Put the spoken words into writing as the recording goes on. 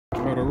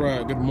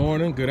Alright, good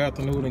morning, good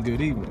afternoon, and good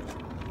evening.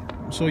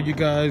 I'll show you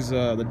guys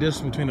the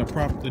difference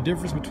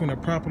between a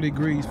properly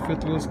greased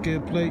fifth wheel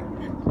skid plate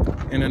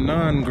and a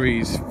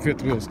non-greased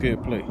fifth wheel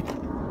skid plate.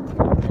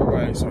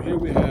 Alright, so here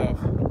we have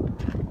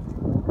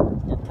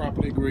a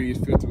properly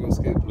greased fifth wheel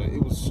skid plate.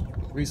 It was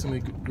recently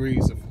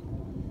greased a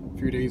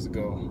few days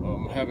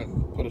ago. I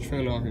haven't put a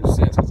trailer on here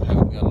since because I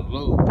haven't got a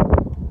load.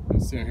 I'm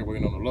sitting here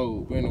waiting on the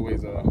load. But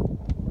anyways,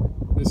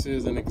 this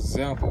is an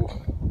example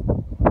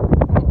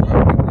of a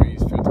properly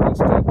greased fifth wheel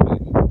skid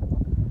plate.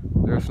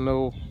 There's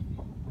no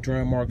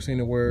drum marks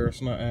anywhere.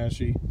 It's not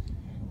ashy.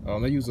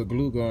 They use a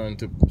glue gun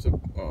to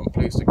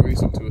place the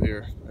grease into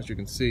here. As you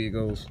can see, it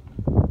goes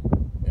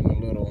in a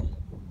little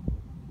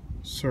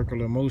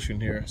circular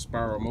motion here,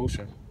 spiral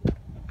motion.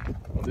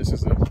 This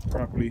is a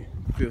properly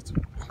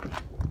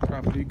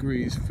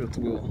greased fifth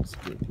wheel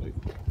skid plate.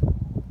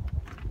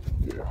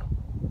 Yeah.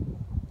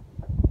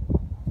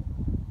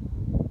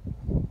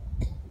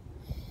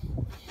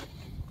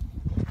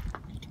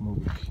 Come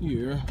over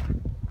here.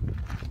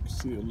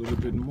 See a little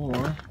bit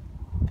more.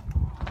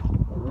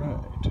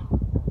 Alright.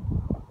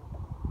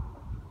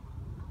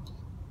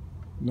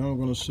 Now I'm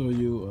going to show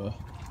you a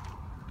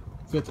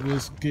fifth wheel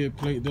skid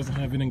plate. Doesn't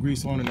have any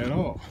grease on it at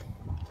all.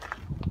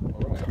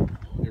 Alright,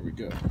 here we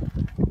go.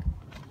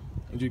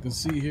 As you can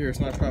see here, it's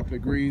not properly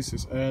greased,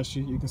 it's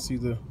ashy. You can see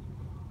the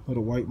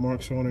little white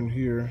marks on in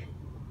here.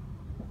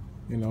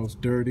 You know, it's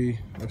dirty.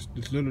 There's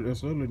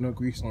literally no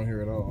grease on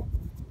here at all.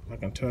 I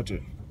can touch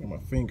it with my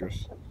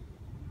fingers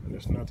and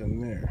there's nothing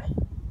there.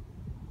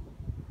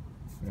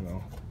 You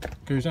know,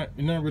 because you're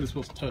not really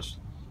supposed to touch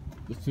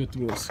the fifth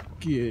wheel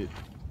skid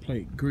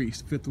plate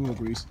grease, fifth wheel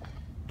grease,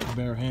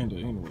 barehanded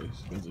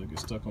anyways, because it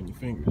gets stuck on your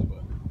fingers.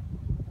 But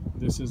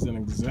this is an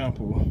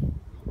example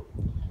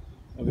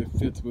of a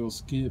fifth wheel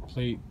skid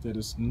plate that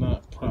is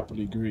not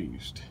properly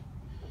greased.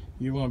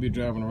 You want to be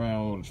driving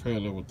around with a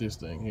trailer with this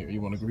thing here.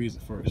 You want to grease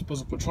it first. Put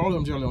some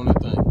petroleum jelly on that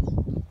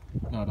thing.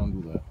 No, don't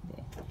do that.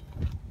 But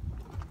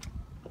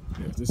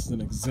yeah, this is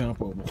an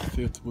example of a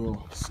fifth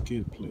wheel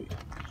skid plate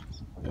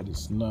that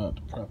is not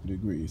properly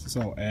greased. It's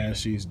all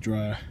ashy, it's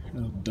dry,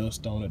 there's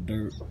dust on it,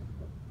 dirt.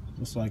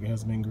 Looks like it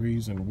hasn't been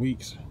greased in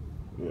weeks.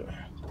 Yeah.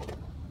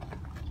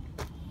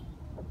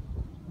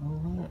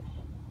 Alright.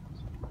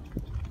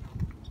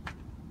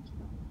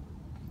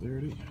 There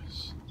it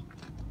is.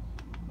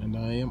 And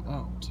I am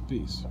out.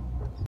 Peace.